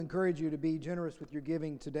Encourage you to be generous with your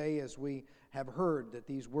giving today, as we have heard that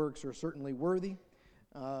these works are certainly worthy,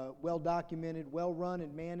 well documented, well run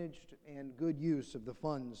and managed, and good use of the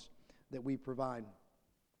funds that we provide.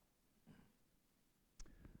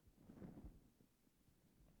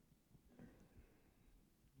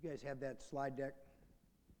 You guys have that slide deck?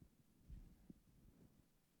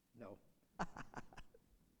 No. I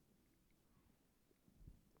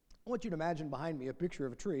want you to imagine behind me a picture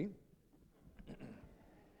of a tree.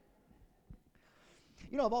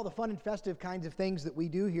 You know, of all the fun and festive kinds of things that we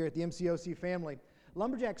do here at the MCOC family,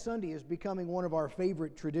 Lumberjack Sunday is becoming one of our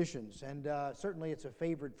favorite traditions, and certainly it's a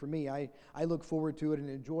favorite for me. I look forward to it and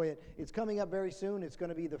enjoy it. It's coming up very soon. It's going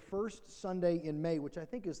to be the first Sunday in May, which I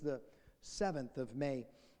think is the 7th of May.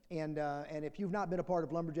 And if you've not been a part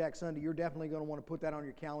of Lumberjack Sunday, you're definitely going to want to put that on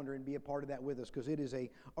your calendar and be a part of that with us, because it is a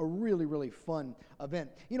really, really fun event.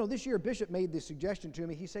 You know, this year Bishop made this suggestion to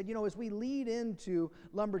me. He said, you know, as we lead into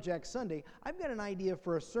Lumberjack Sunday, I've got an idea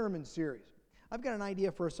for a sermon series.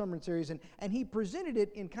 And he presented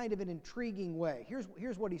it in kind of an intriguing way.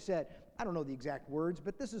 Here's what he said. I don't know the exact words,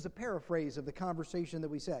 but this is a paraphrase of the conversation that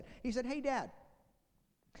we said. He said, hey, Dad,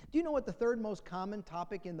 do you know what the third most common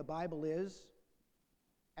topic in the Bible is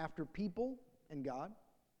after people and God?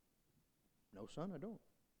 No, son, I don't.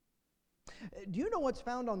 Do you know what's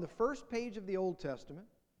found on the first page of the Old Testament,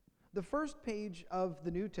 the first page of the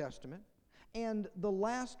New Testament, and the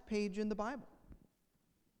last page in the Bible?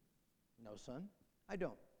 No, son, I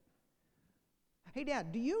don't. Hey,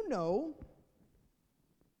 Dad, do you know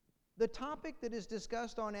the topic that is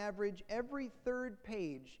discussed on average every third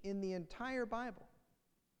page in the entire Bible?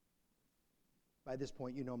 By this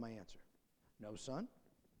point, you know my answer. No, son.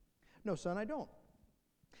 No, son, I don't.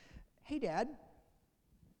 Hey, Dad,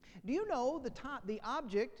 do you know the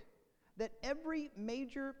object that every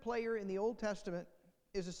major player in the Old Testament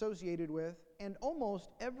is associated with, and almost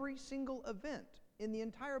every single event in the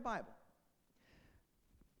entire Bible?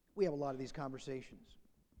 We have a lot of these conversations.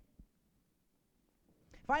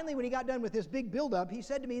 Finally, when he got done with this big buildup, he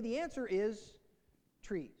said to me, the answer is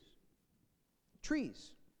trees.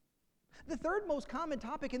 Trees. The third most common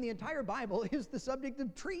topic in the entire Bible is the subject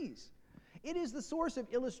of trees. It is the source of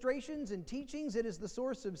illustrations and teachings. It is the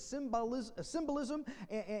source of symbolism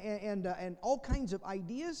and all kinds of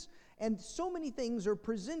ideas. And so many things are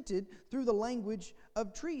presented through the language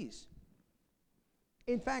of trees.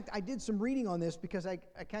 In fact, I did some reading on this because I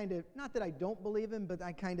kind of, not that I don't believe him, but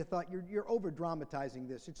I kind of thought you're over-dramatizing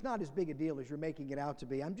this. It's not as big a deal as you're making it out to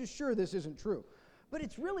be. I'm just sure this isn't true. But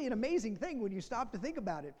it's really an amazing thing when you stop to think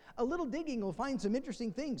about it. A little digging will find some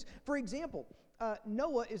interesting things. For example,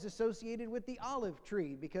 Noah is associated with the olive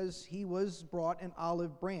tree because he was brought an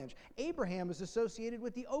olive branch. Abraham is associated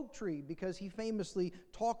with the oak tree because he famously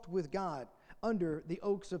talked with God under the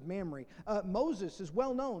oaks of Mamre. Moses is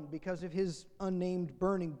well known because of his unnamed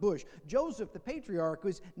burning bush. Joseph, the patriarch,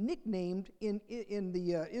 was nicknamed in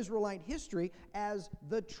the Israelite history as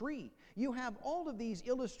the tree. You have all of these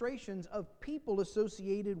illustrations of people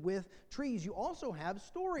associated with trees. You also have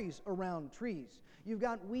stories around trees. You've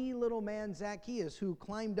got wee little man Zacchaeus who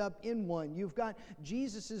climbed up in one. You've got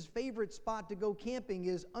Jesus' favorite spot to go camping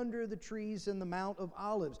is under the trees in the Mount of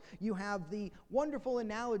Olives. You have the wonderful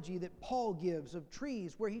analogy that Paul gives of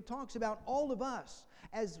trees, where he talks about all of us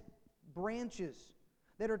as branches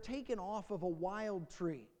that are taken off of a wild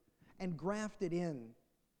tree and grafted in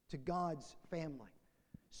to God's family.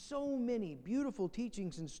 So many beautiful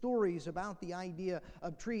teachings and stories about the idea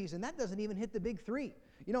of trees, and that doesn't even hit the big three.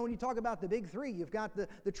 You know, when you talk about the big three, you've got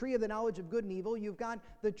the tree of the knowledge of good and evil, you've got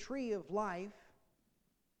the tree of life,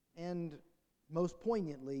 and most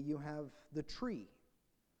poignantly, you have the tree,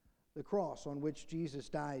 the cross on which Jesus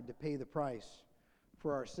died to pay the price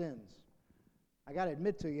for our sins. I got to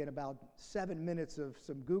admit to you, in about 7 minutes of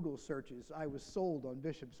some Google searches, I was sold on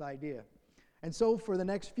Bishop's idea. And so for the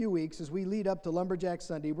next few weeks, as we lead up to Lumberjack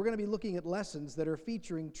Sunday, we're going to be looking at lessons that are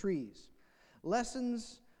featuring trees.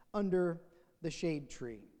 Lessons under the shade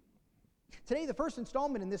tree. Today, the first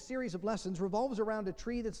installment in this series of lessons revolves around a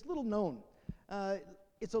tree that's little known.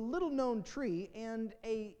 It's a little known tree and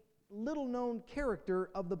a little known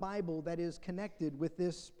character of the Bible that is connected with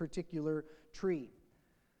this particular tree.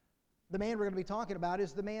 The man we're going to be talking about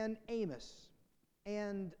is the man Amos.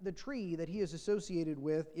 And the tree that he is associated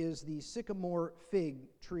with is the Sycamore Fig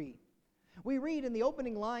tree. We read in the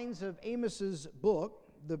opening lines of Amos's book,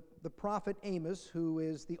 the prophet Amos, who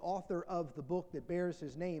is the author of the book that bears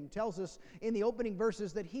his name, tells us in the opening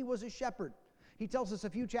verses that he was a shepherd. He tells us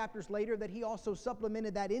a few chapters later that he also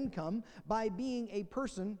supplemented that income by being a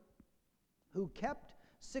person who kept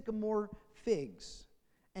sycamore figs.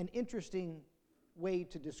 An interesting way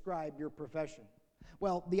to describe your profession.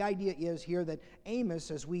 Well, the idea is here that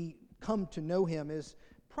Amos, as we come to know him, is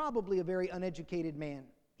probably a very uneducated man.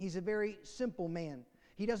 He's a very simple man.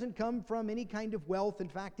 He doesn't come from any kind of wealth. In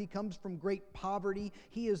fact, he comes from great poverty.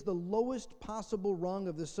 He is the lowest possible rung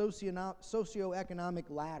of the socioeconomic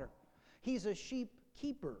ladder. He's a sheep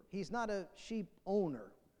keeper. He's not a sheep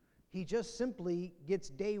owner. He just simply gets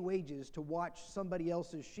day wages to watch somebody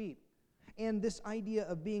else's sheep. And this idea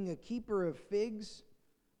of being a keeper of figs,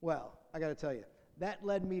 well, I got to tell you, that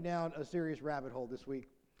led me down a serious rabbit hole this week.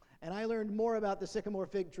 And I learned more about the sycamore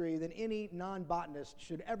fig tree than any non-botanist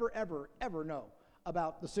should ever know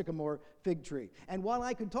about the sycamore fig tree. And while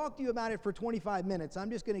I could talk to you about it for 25 minutes,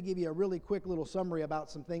 I'm just going to give you a really quick little summary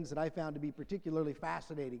about some things that I found to be particularly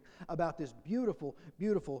fascinating about this beautiful,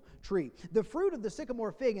 beautiful tree. The fruit of the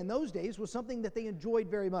sycamore fig in those days was something that they enjoyed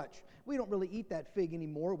very much. We don't really eat that fig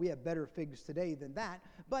anymore. We have better figs today than that.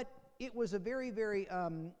 But it was a very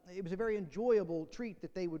enjoyable treat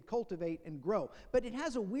that they would cultivate and grow. But it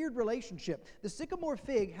has a weird relationship. The sycamore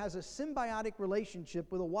fig has a symbiotic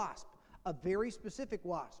relationship with a wasp, a very specific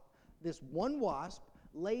wasp. This one wasp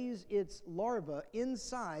lays its larva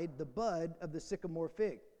inside the bud of the sycamore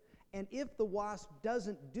fig. And if the wasp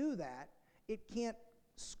doesn't do that, it can't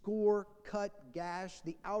score, cut, gash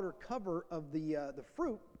the outer cover of the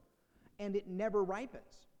fruit, and it never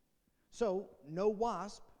ripens. So no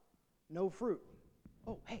wasp, no fruit.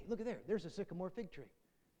 Oh, hey, look at there. There's a sycamore fig tree.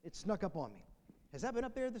 It snuck up on me. Has that been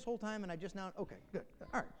up there this whole time and I just now? Okay, good.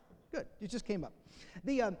 All right, good. It just came up.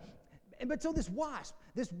 But so this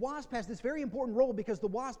wasp has this very important role because the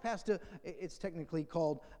wasp has to, it's technically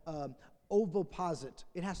called oviposit.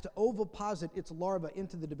 It has to oviposit its larva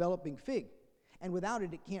into the developing fig. And without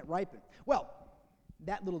it, it can't ripen. Well,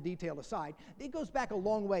 that little detail aside, it goes back a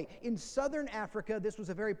long way. In southern Africa, this was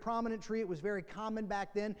a very prominent tree. It was very common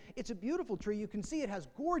back then. It's a beautiful tree. You can see it has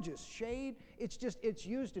gorgeous shade. It's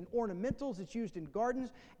used in ornamentals. It's used in gardens.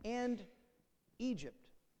 And Egypt,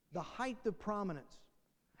 the height of prominence.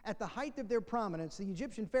 At the height of their prominence, the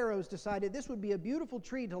Egyptian pharaohs decided this would be a beautiful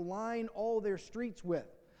tree to line all their streets with,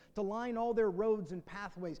 to line all their roads and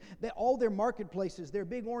pathways, all their marketplaces, their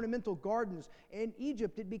big ornamental gardens. In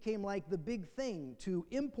Egypt, it became like the big thing to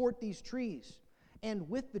import these trees. And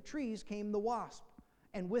with the trees came the wasp.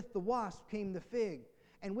 And with the wasp came the fig.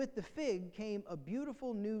 And with the fig came a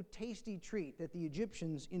beautiful new tasty treat that the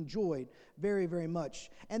Egyptians enjoyed very, very much.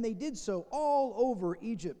 And they did so all over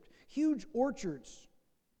Egypt. Huge orchards,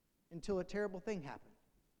 until a terrible thing happened.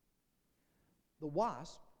 The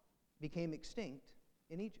wasp became extinct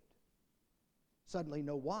in Egypt. Suddenly,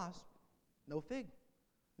 no wasp, no fig.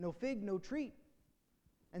 No fig, no treat.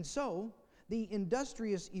 And so, the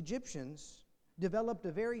industrious Egyptians developed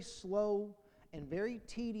a very slow and very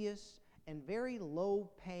tedious and very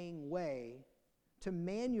low-paying way to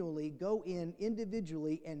manually go in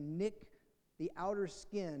individually and nick the outer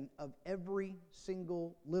skin of every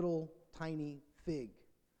single little tiny fig.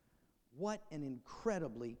 What an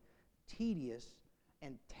incredibly tedious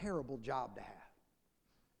and terrible job to have.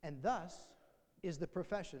 And thus is the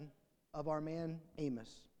profession of our man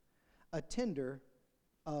Amos, a tender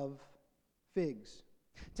of figs.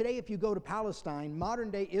 Today, if you go to Palestine,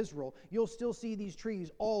 modern-day Israel, you'll still see these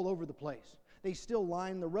trees all over the place. They still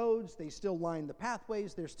line the roads, they still line the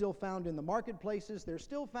pathways, they're still found in the marketplaces, they're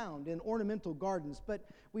still found in ornamental gardens, but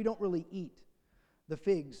we don't really eat the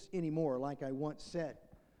figs anymore, like I once said.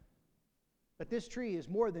 But this tree is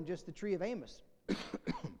more than just the tree of Amos.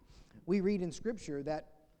 We read in Scripture that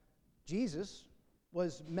Jesus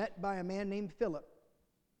was met by a man named Philip.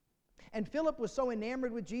 And Philip was so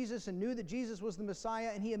enamored with Jesus and knew that Jesus was the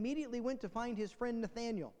Messiah, and he immediately went to find his friend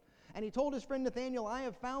Nathanael. And he told his friend Nathanael, I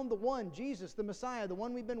have found the one, Jesus, the Messiah, the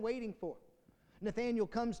one we've been waiting for. Nathanael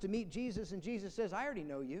comes to meet Jesus, and Jesus says, I already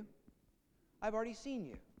know you. I've already seen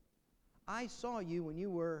you. I saw you when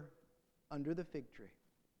you were under the fig tree.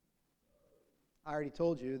 I already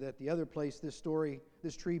told you that the other place this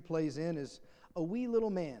tree plays in is a wee little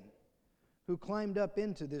man who climbed up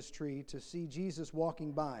into this tree to see Jesus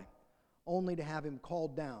walking by, only to have him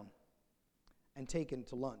called down and taken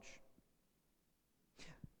to lunch.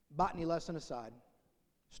 Botany lesson aside,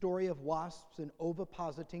 story of wasps and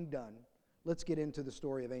ovipositing done, let's get into the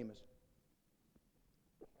story of Amos.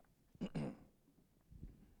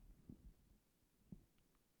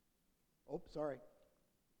 Oh, sorry.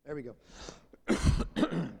 There we go.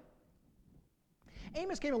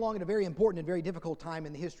 Amos came along at a very important and very difficult time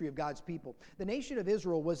in the history of God's people. The nation of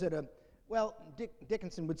Israel was at a, well,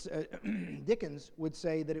 Dickens would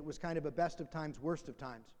say that it was kind of a best of times, worst of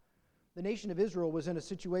times. The nation of Israel was in a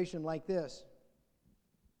situation like this.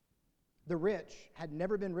 The rich had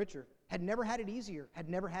never been richer, had never had it easier, had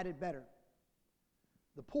never had it better.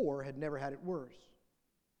 The poor had never had it worse,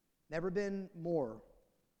 never been more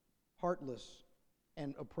heartless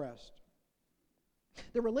and oppressed.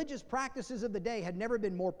 The religious practices of the day had never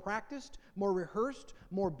been more practiced, more rehearsed,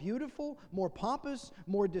 more beautiful, more pompous,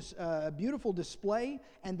 more beautiful display,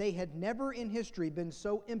 and they had never in history been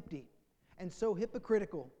so empty and so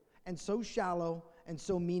hypocritical and so shallow and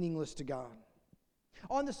so meaningless to God.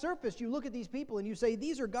 On the surface, you look at these people and you say,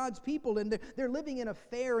 these are God's people, and they're living in a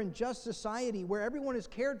fair and just society where everyone is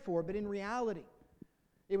cared for, but in reality,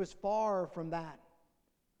 it was far from that.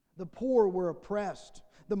 The poor were oppressed.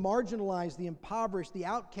 The marginalized, the impoverished, the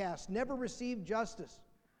outcast never received justice,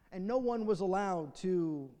 and no one was allowed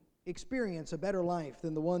to experience a better life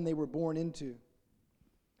than the one they were born into.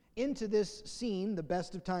 Into this scene, the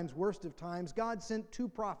best of times, worst of times, God sent two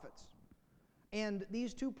prophets. And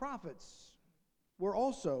these two prophets were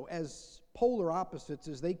also as polar opposites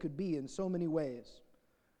as they could be in so many ways.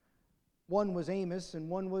 One was Amos and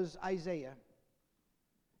one was Isaiah.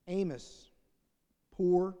 Amos,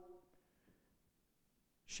 poor,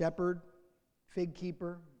 shepherd, fig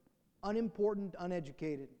keeper, unimportant,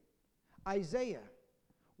 uneducated. Isaiah,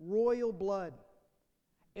 royal blood,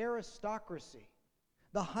 aristocracy,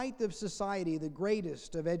 the height of society, the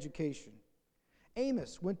greatest of education.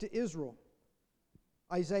 Amos went to Israel.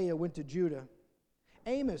 Isaiah went to Judah.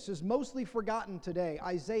 Amos is mostly forgotten today.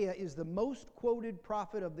 Isaiah is the most quoted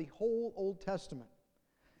prophet of the whole Old Testament.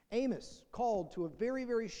 Amos called to a very,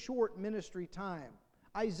 very short ministry time.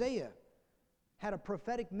 Isaiah had a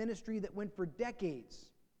prophetic ministry that went for decades.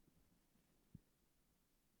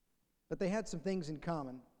 But they had some things in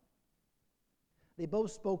common. They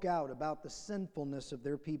both spoke out about the sinfulness of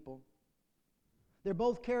their people. They're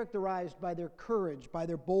both characterized by their courage, by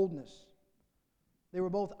their boldness. They were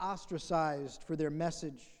both ostracized for their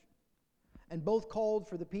message, and both called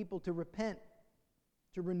for the people to repent,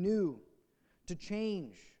 to renew, to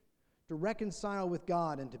change, to reconcile with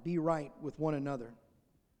God, and to be right with one another.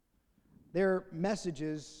 Their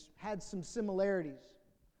messages had some similarities,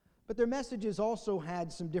 but their messages also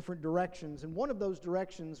had some different directions, and one of those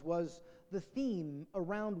directions was the theme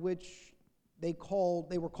around which they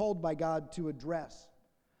were called by God to address.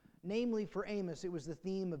 Namely, for Amos, it was the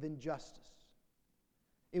theme of injustice.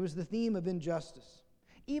 It was the theme of injustice.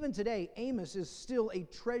 Even today, Amos is still a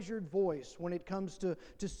treasured voice when it comes to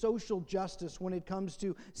social justice, when it comes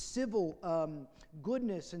to civil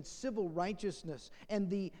goodness and civil righteousness, and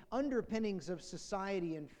the underpinnings of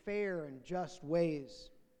society in fair and just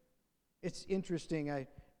ways. It's interesting. I'm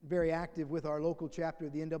very active with our local chapter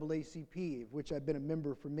of the NAACP, of which I've been a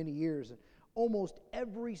member for many years. And almost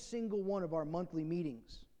every single one of our monthly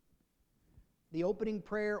meetings, the opening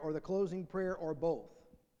prayer or the closing prayer or both,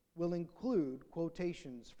 will include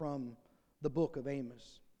quotations from the book of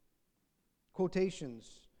Amos.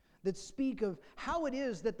 Quotations that speak of how it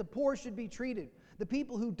is that the poor should be treated, the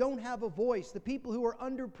people who don't have a voice, the people who are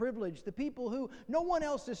underprivileged, the people who no one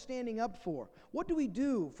else is standing up for. What do we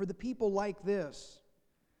do for the people like this?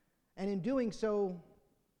 And in doing so,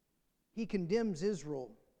 he condemns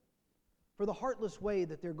Israel for the heartless way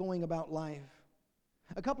that they're going about life.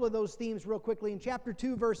 A couple of those themes real quickly. In chapter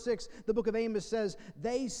 2, verse 6, the book of Amos says,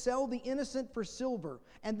 "They sell the innocent for silver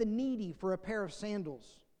and the needy for a pair of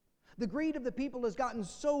sandals." The greed of the people has gotten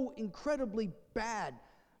so incredibly bad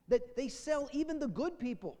that they sell even the good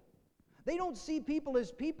people. They don't see people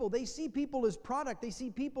as people. They see people as product. They see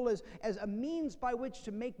people as a means by which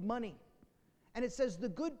to make money. And it says the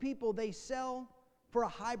good people they sell for a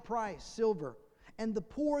high price, silver, and the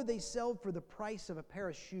poor they sell for the price of a pair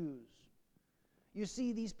of shoes. You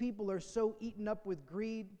see, these people are so eaten up with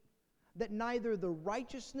greed that neither the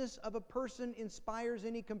righteousness of a person inspires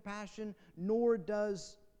any compassion, nor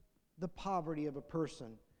does the poverty of a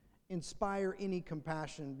person inspire any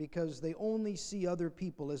compassion, because they only see other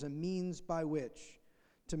people as a means by which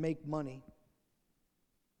to make money.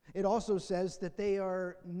 It also says that they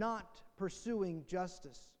are not pursuing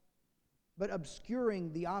justice, but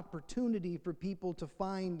obscuring the opportunity for people to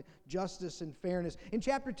find justice and fairness. In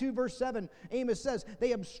chapter 2, verse 7, Amos says,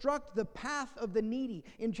 they obstruct the path of the needy.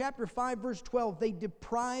 In chapter 5, verse 12, they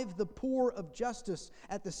deprive the poor of justice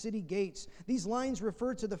at the city gates. These lines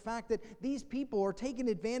refer to the fact that these people are taken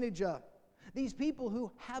advantage of. These people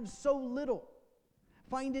who have so little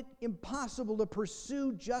find it impossible to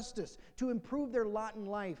pursue justice, to improve their lot in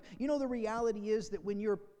life. You know, the reality is that when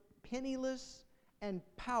you're penniless and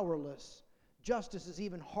powerless, justice is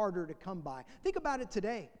even harder to come by. Think about it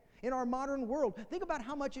today. In our modern world, think about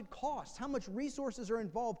how much it costs, how much resources are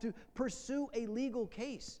involved to pursue a legal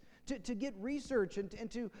case, to get research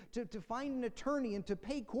and to find an attorney and to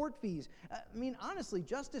pay court fees. I mean, honestly,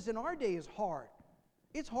 justice in our day is hard.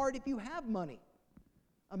 It's hard if you have money.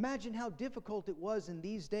 Imagine how difficult it was in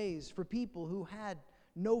these days for people who had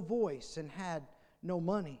no voice and had no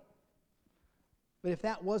money. But if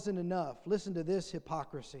that wasn't enough, listen to this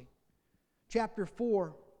hypocrisy. Chapter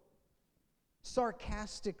 4,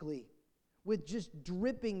 sarcastically, with just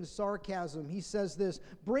dripping sarcasm, he says this: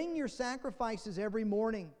 "Bring your sacrifices every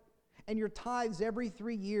morning and your tithes every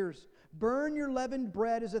 3 years. Burn your leavened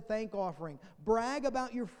bread as a thank offering. Brag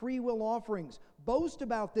about your free will offerings. Boast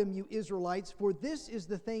about them, you Israelites, for this is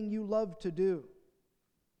the thing you love to do."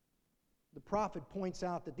 The prophet points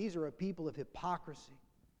out that these are a people of hypocrisy.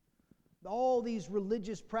 All these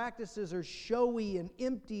religious practices are showy and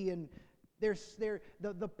empty, and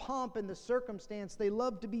the pomp and the circumstance. They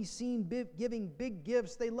love to be seen giving big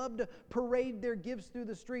gifts. They love to parade their gifts through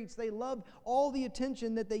the streets. They love all the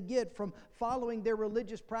attention that they get from following their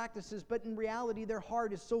religious practices. But in reality, their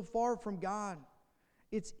heart is so far from God.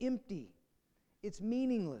 It's empty. It's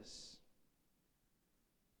meaningless.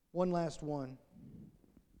 One last one.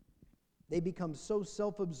 They become so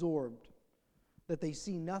self-absorbed that they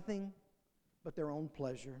see nothing but their own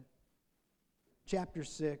pleasure. Chapter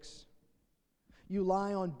 6. You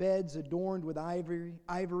lie on beds adorned with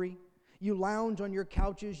ivory. You lounge on your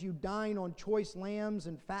couches. You dine on choice lambs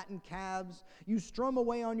and fattened calves. You strum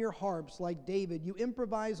away on your harps like David. You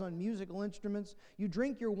improvise on musical instruments. You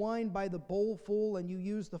drink your wine by the bowlful, and you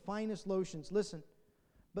use the finest lotions. Listen,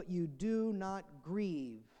 but you do not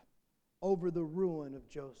grieve over the ruin of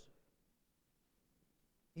Joseph.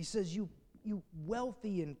 He says, you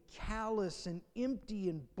wealthy and callous and empty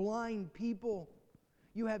and blind people,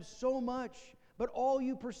 you have so much, but all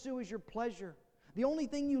you pursue is your pleasure. The only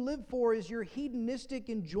thing you live for is your hedonistic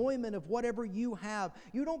enjoyment of whatever you have.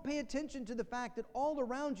 You don't pay attention to the fact that all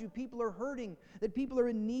around you people are hurting, that people are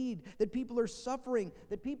in need, that people are suffering,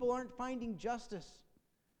 that people aren't finding justice.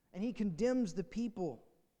 And he condemns the people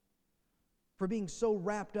for being so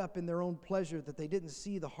wrapped up in their own pleasure that they didn't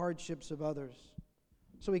see the hardships of others.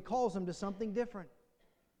 So he calls them to something different.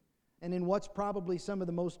 And in what's probably some of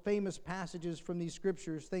the most famous passages from these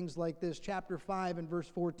scriptures, things like this, chapter 5 and verse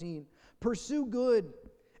 14. "Pursue good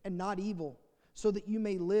and not evil, so that you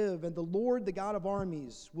may live, and the Lord, the God of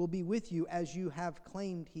armies, will be with you as you have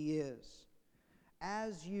claimed he is."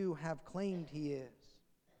 As you have claimed he is.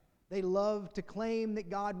 They loved to claim that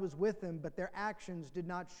God was with them, but their actions did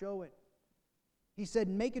not show it. He said,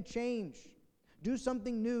 make a change. Do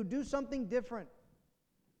something new. Do something different.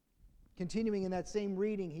 Continuing in that same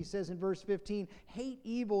reading, he says in verse 15, "Hate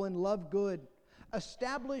evil and love good.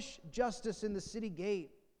 Establish justice in the city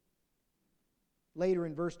gate." Later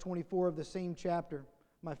in verse 24 of the same chapter,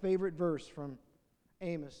 my favorite verse from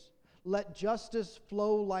Amos, "Let justice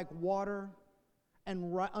flow like water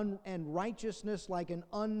and righteousness like an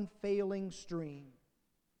unfailing stream."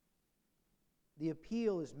 The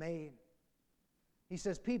appeal is made. He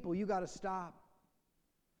says, people, you got to stop.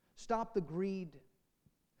 Stop the greed.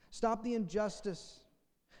 Stop the injustice.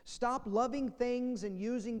 Stop loving things and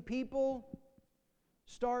using people.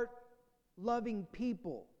 Start loving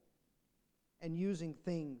people and using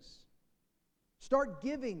things. Start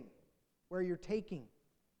giving where you're taking.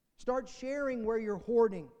 Start sharing where you're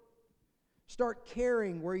hoarding. Start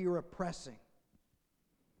caring where you're oppressing.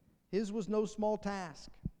 His was no small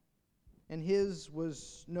task, and his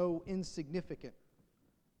was no insignificant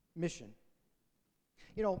mission.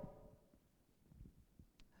 You know,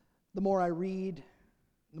 the more I read,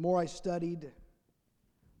 the more I studied,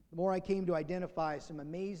 the more I came to identify some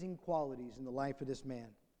amazing qualities in the life of this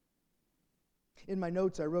man. In my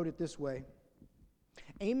notes, I wrote it this way: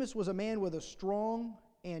 Amos was a man with a strong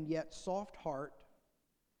and yet soft heart,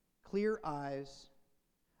 clear eyes,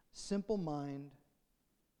 simple mind,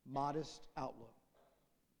 modest outlook.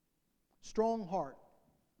 Strong heart,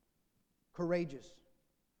 courageous,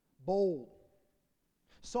 bold.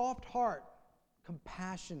 Soft heart,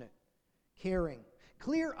 compassionate, caring.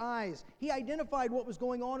 Clear eyes. He identified what was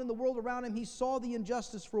going on in the world around him. He saw the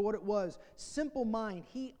injustice for what it was. Simple mind.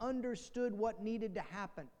 He understood what needed to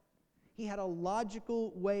happen. He had a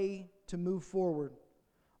logical way to move forward.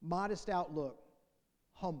 Modest outlook.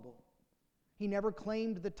 Humble. He never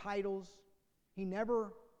claimed the titles. He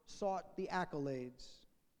never sought the accolades.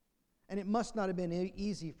 And it must not have been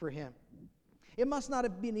easy for him. It must not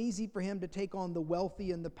have been easy for him to take on the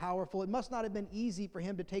wealthy and the powerful. It must not have been easy for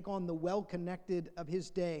him to take on the well-connected of his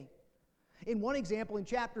day. In one example, in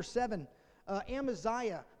chapter 7,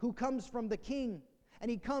 Amaziah, who comes from the king, and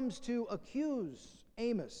he comes to accuse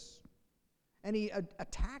Amos, and he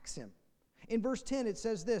attacks him. In verse 10, it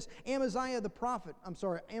says this: Amaziah the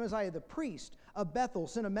priest of Bethel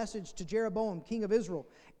sent a message to Jeroboam, king of Israel.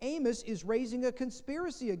 Amos is raising a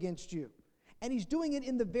conspiracy against you, and he's doing it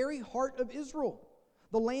in the very heart of Israel.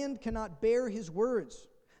 The land cannot bear his words.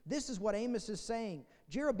 This is what Amos is saying.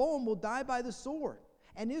 Jeroboam will die by the sword,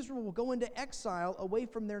 and Israel will go into exile away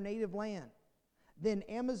from their native land. Then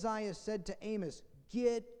Amaziah said to Amos,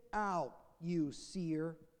 "Get out, you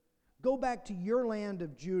seer. Go back to your land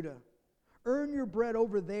of Judah. Earn your bread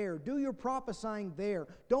over there. Do your prophesying there.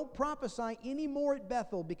 Don't prophesy anymore at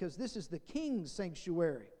Bethel, because this is the king's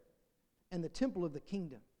sanctuary and the temple of the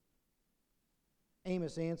kingdom."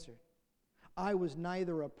 Amos answered, "I was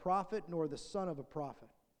neither a prophet nor the son of a prophet,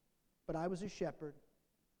 but I was a shepherd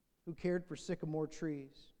who cared for sycamore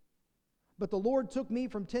trees. But the Lord took me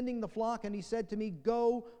from tending the flock, and he said to me,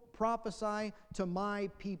 'Go prophesy to my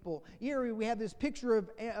people.'" Here we have this picture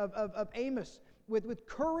of Amos with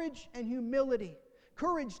courage and humility.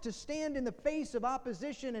 Courage to stand in the face of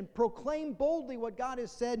opposition and proclaim boldly what God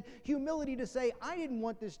has said. Humility to say, "I didn't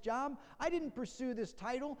want this job. I didn't pursue this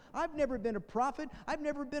title. I've never been a prophet. I've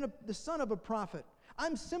never been the son of a prophet.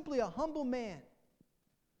 I'm simply a humble man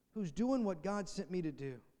who's doing what God sent me to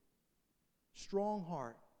do." Strong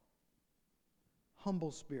heart,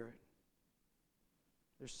 humble spirit.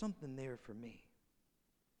 There's something there for me.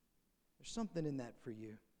 There's something in that for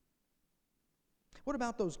you. What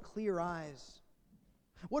about those clear eyes?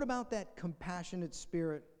 What about that compassionate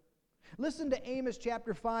spirit? Listen to Amos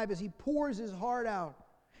chapter 5 as he pours his heart out.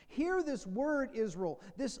 "Hear this word, Israel,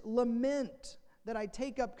 this lament that I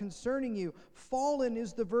take up concerning you. Fallen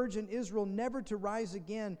is the virgin Israel, never to rise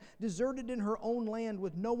again, deserted in her own land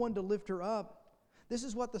with no one to lift her up. This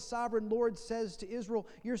is what the sovereign Lord says to Israel.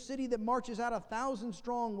 Your city that marches out 1,000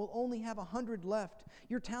 strong will only have 100 left.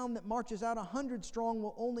 Your town that marches out 100 strong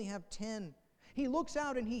will only have 10. He looks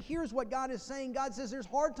out and he hears what God is saying. God says there's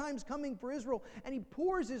hard times coming for Israel, and he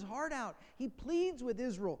pours his heart out. He pleads with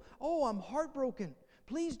Israel. "Oh, I'm heartbroken.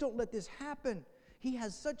 Please don't let this happen." He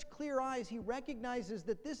has such clear eyes. He recognizes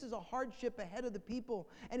that this is a hardship ahead of the people,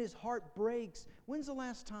 and his heart breaks. When's the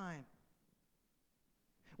last time?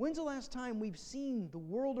 When's the last time we've seen the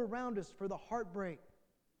world around us for the heartbreak?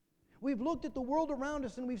 We've looked at the world around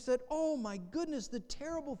us and we've said, "Oh my goodness, the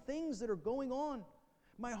terrible things that are going on.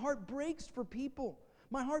 My heart breaks for people.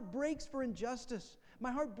 My heart breaks for injustice.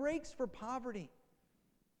 My heart breaks for poverty."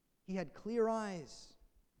 He had clear eyes.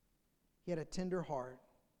 He had a tender heart.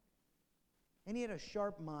 And he had a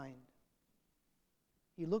sharp mind.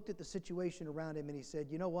 He looked at the situation around him and he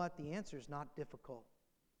said, "You know what? The answer is not difficult.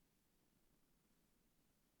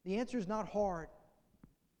 The answer is not hard.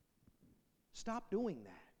 Stop doing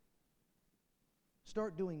that.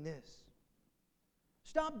 Start doing this.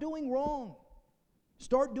 Stop doing wrong.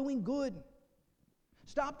 Start doing good.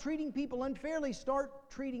 Stop treating people unfairly. Start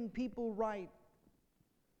treating people right.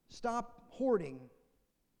 Stop hoarding.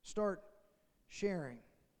 Start sharing."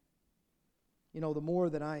 You know, the more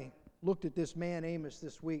that I looked at this man, Amos,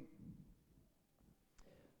 this week,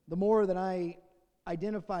 the more that I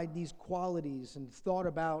identified these qualities and thought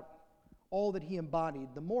about all that he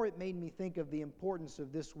embodied, the more it made me think of the importance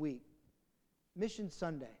of this week, Mission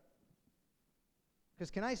Sunday.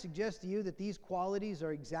 Because can I suggest to you that these qualities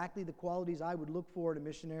are exactly the qualities I would look for in a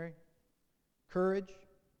missionary? Courage,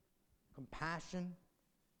 compassion,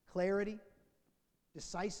 clarity,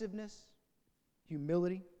 decisiveness,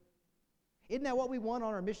 humility. Isn't that what we want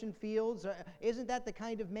on our mission fields? Isn't that the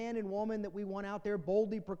kind of man and woman that we want out there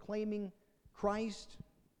boldly proclaiming Christ?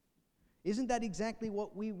 Isn't that exactly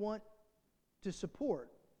what we want to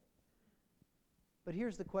support? But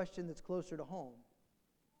here's the question that's closer to home.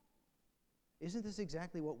 Isn't this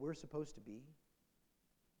exactly what we're supposed to be?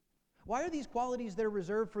 Why are these qualities that are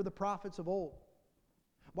reserved for the prophets of old?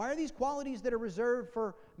 Why are these qualities that are reserved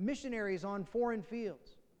for missionaries on foreign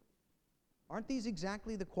fields? Aren't these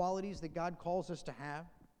exactly the qualities that God calls us to have?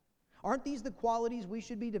 Aren't these the qualities we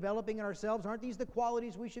should be developing in ourselves? Aren't these the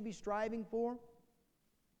qualities we should be striving for?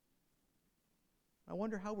 I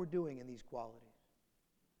wonder how we're doing in these qualities.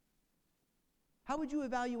 How would you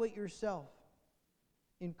evaluate yourself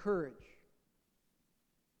in courage,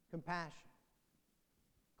 compassion,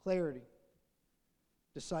 clarity,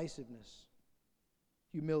 decisiveness,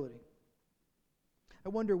 humility? I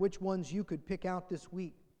wonder which ones you could pick out this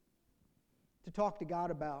week to talk to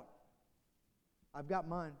God about. I've got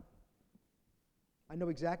mine. I know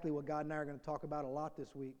exactly what God and I are going to talk about a lot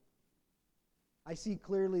this week. I see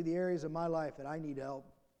clearly the areas of my life that I need help.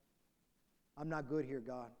 I'm not good here,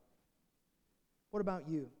 God. What about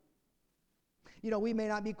you? You know, we may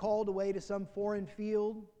not be called away to some foreign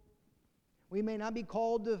field. We may not be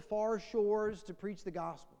called to far shores to preach the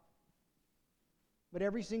gospel. But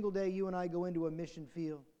every single day you and I go into a mission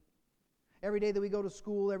field. Every day that we go to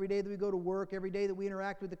school, every day that we go to work, every day that we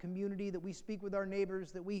interact with the community, that we speak with our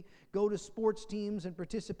neighbors, that we go to sports teams and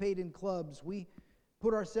participate in clubs, we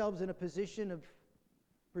put ourselves in a position of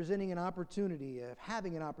presenting an opportunity, of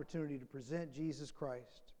having an opportunity to present Jesus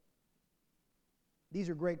Christ. These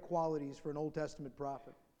are great qualities for an Old Testament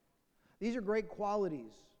prophet. These are great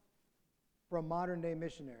qualities for a modern-day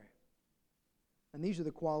missionary. And these are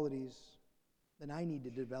the qualities that I need to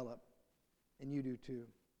develop, and you do too.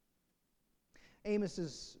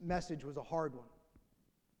 Amos's message was a hard one,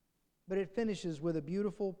 but it finishes with a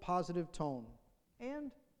beautiful, positive tone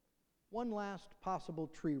and one last possible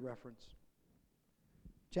tree reference.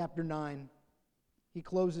 Chapter 9, he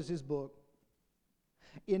closes his book.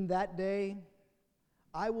 In that day,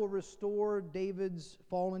 I will restore David's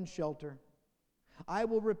fallen shelter. I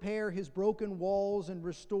will repair his broken walls and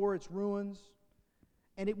restore its ruins,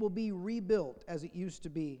 and it will be rebuilt as it used to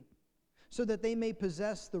be, so that they may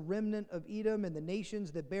possess the remnant of Edom, and the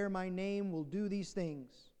nations that bear my name will do these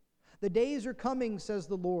things. The days are coming, says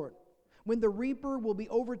the Lord, when the reaper will be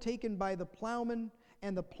overtaken by the plowman,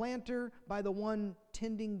 and the planter by the one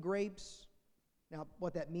tending grapes. Now,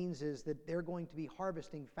 what that means is that they're going to be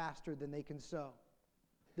harvesting faster than they can sow.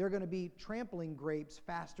 They're going to be trampling grapes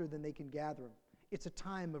faster than they can gather them. It's a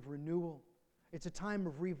time of renewal. It's a time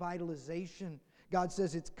of revitalization. God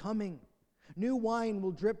says it's coming. New wine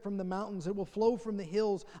will drip from the mountains. It will flow from the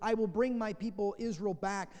hills. I will bring my people Israel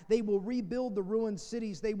back. They will rebuild the ruined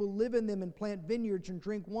cities. They will live in them and plant vineyards and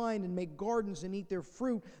drink wine and make gardens and eat their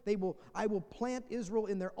fruit. I will plant Israel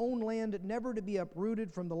in their own land, never to be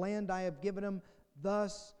uprooted from the land I have given them.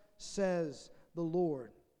 Thus says the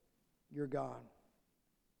Lord your God.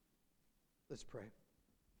 Let's pray.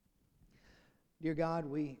 Dear God,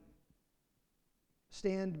 we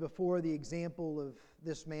stand before the example of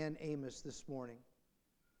this man Amos this morning.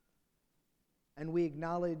 And we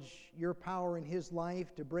acknowledge your power in his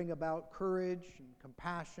life to bring about courage and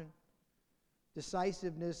compassion,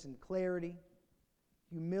 decisiveness and clarity,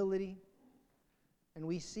 humility. And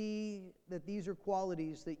we see that these are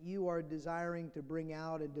qualities that you are desiring to bring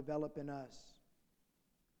out and develop in us.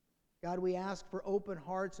 God, we ask for open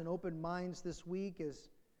hearts and open minds this week as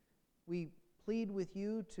we plead with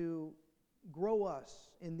you to grow us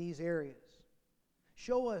in these areas.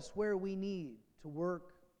 Show us where we need to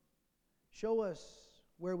work. Show us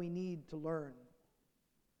where we need to learn.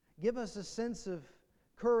 Give us a sense of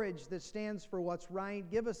courage that stands for what's right.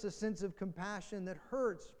 Give us a sense of compassion that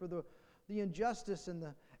hurts for the injustice and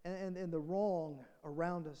the wrong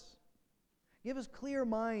around us. Give us clear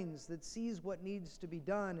minds that sees what needs to be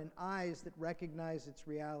done and eyes that recognize its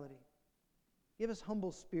reality. Give us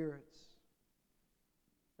humble spirits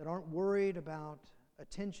that aren't worried about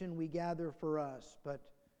attention we gather for us, but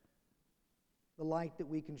the light that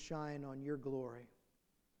we can shine on your glory.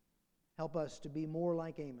 Help us to be more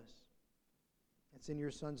like Amos. It's in your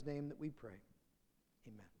Son's name that we pray.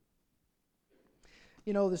 Amen.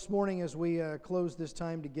 You know, this morning as we close this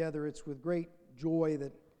time together, it's with great joy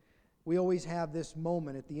that we always have this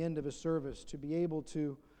moment at the end of a service to be able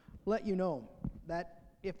to let you know that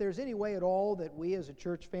if there's any way at all that we as a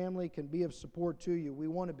church family can be of support to you, we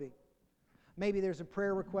want to be. Maybe there's a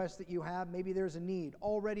prayer request that you have. Maybe there's a need.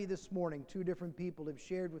 Already this morning, 2 different people have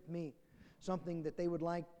shared with me something that they would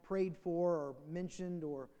like prayed for or mentioned,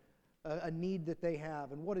 or a need that they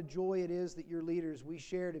have. And what a joy it is that your leaders, we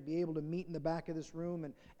share to be able to meet in the back of this room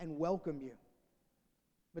and welcome you.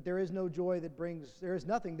 But there is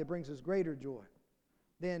nothing that brings us greater joy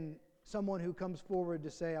than someone who comes forward to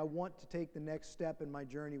say, I want to take the next step in my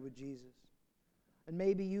journey with Jesus. And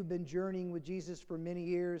maybe you've been journeying with Jesus for many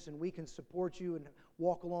years, and we can support you and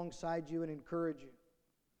walk alongside you and encourage you.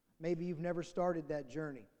 Maybe you've never started that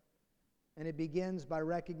journey, and it begins by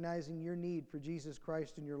recognizing your need for Jesus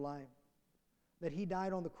Christ in your life, that He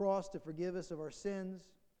died on the cross to forgive us of our sins,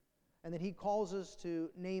 and that He calls us to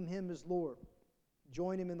name Him as Lord,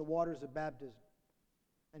 join Him in the waters of baptism,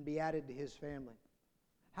 and be added to His family.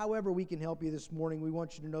 However we can help you this morning, we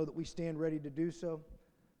want you to know that we stand ready to do so.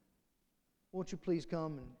 Won't you please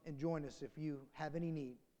come and join us if you have any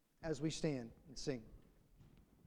need as we stand and sing.